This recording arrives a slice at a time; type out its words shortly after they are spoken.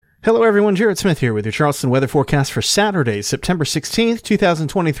Hello everyone, Jared Smith here with your Charleston weather forecast for Saturday, September 16th,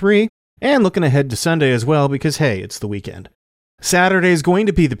 2023, and looking ahead to Sunday as well because, hey, it's the weekend. Saturday is going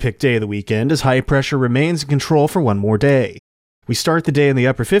to be the pick day of the weekend as high pressure remains in control for one more day. We start the day in the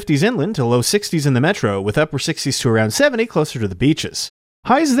upper 50s inland to low 60s in the metro, with upper 60s to around 70 closer to the beaches.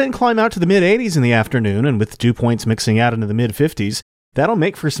 Highs then climb out to the mid-80s in the afternoon, and with dew points mixing out into the mid-50s, that'll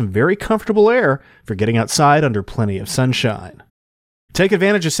make for some very comfortable air for getting outside under plenty of sunshine. Take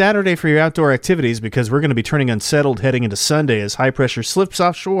advantage of Saturday for your outdoor activities because we're going to be turning unsettled heading into Sunday as high pressure slips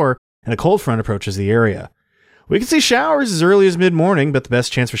offshore and a cold front approaches the area. We can see showers as early as mid-morning, but the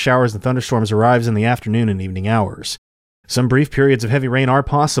best chance for showers and thunderstorms arrives in the afternoon and evening hours. Some brief periods of heavy rain are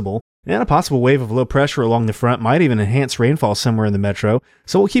possible, and a possible wave of low pressure along the front might even enhance rainfall somewhere in the metro,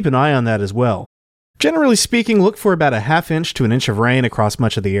 so we'll keep an eye on that as well. Generally speaking, look for about a ½ inch to an inch of rain across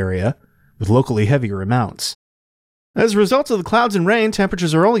much of the area, with locally heavier amounts. As a result of the clouds and rain,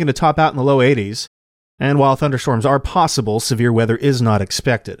 temperatures are only going to top out in the low 80s, and while thunderstorms are possible, severe weather is not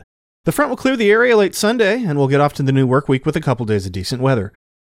expected. The front will clear the area late Sunday, and we'll get off to the new work week with a couple days of decent weather.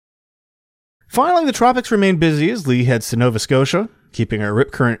 Finally, the tropics remain busy as Lee heads to Nova Scotia, keeping our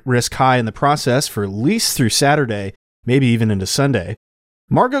rip current risk high in the process for at least through Saturday, maybe even into Sunday.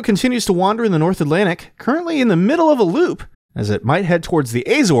 Margot continues to wander in the North Atlantic, currently in the middle of a loop, as it might head towards the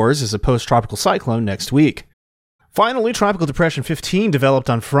Azores as a post-tropical cyclone next week. Finally, Tropical Depression 15 developed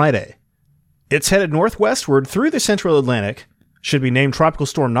on Friday. It's headed northwestward through the central Atlantic, should be named Tropical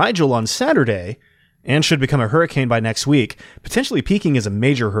Storm Nigel on Saturday, and should become a hurricane by next week, potentially peaking as a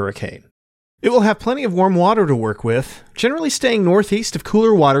major hurricane. It will have plenty of warm water to work with, generally staying northeast of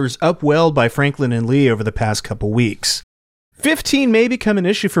cooler waters upwelled by Franklin and Lee over the past couple weeks. 15 may become an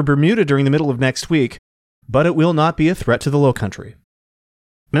issue for Bermuda during the middle of next week, but it will not be a threat to the Lowcountry.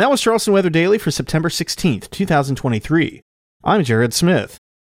 And that was Charleston Weather Daily for September 16th, 2023. I'm Jared Smith.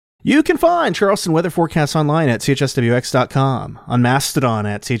 You can find Charleston weather forecasts online at chswx.com, on Mastodon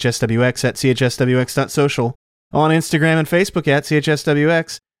at chswx at chswx.social, on Instagram and Facebook at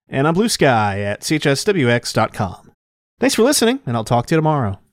chswx, and on Blue Sky at chswx.com. Thanks for listening, and I'll talk to you tomorrow.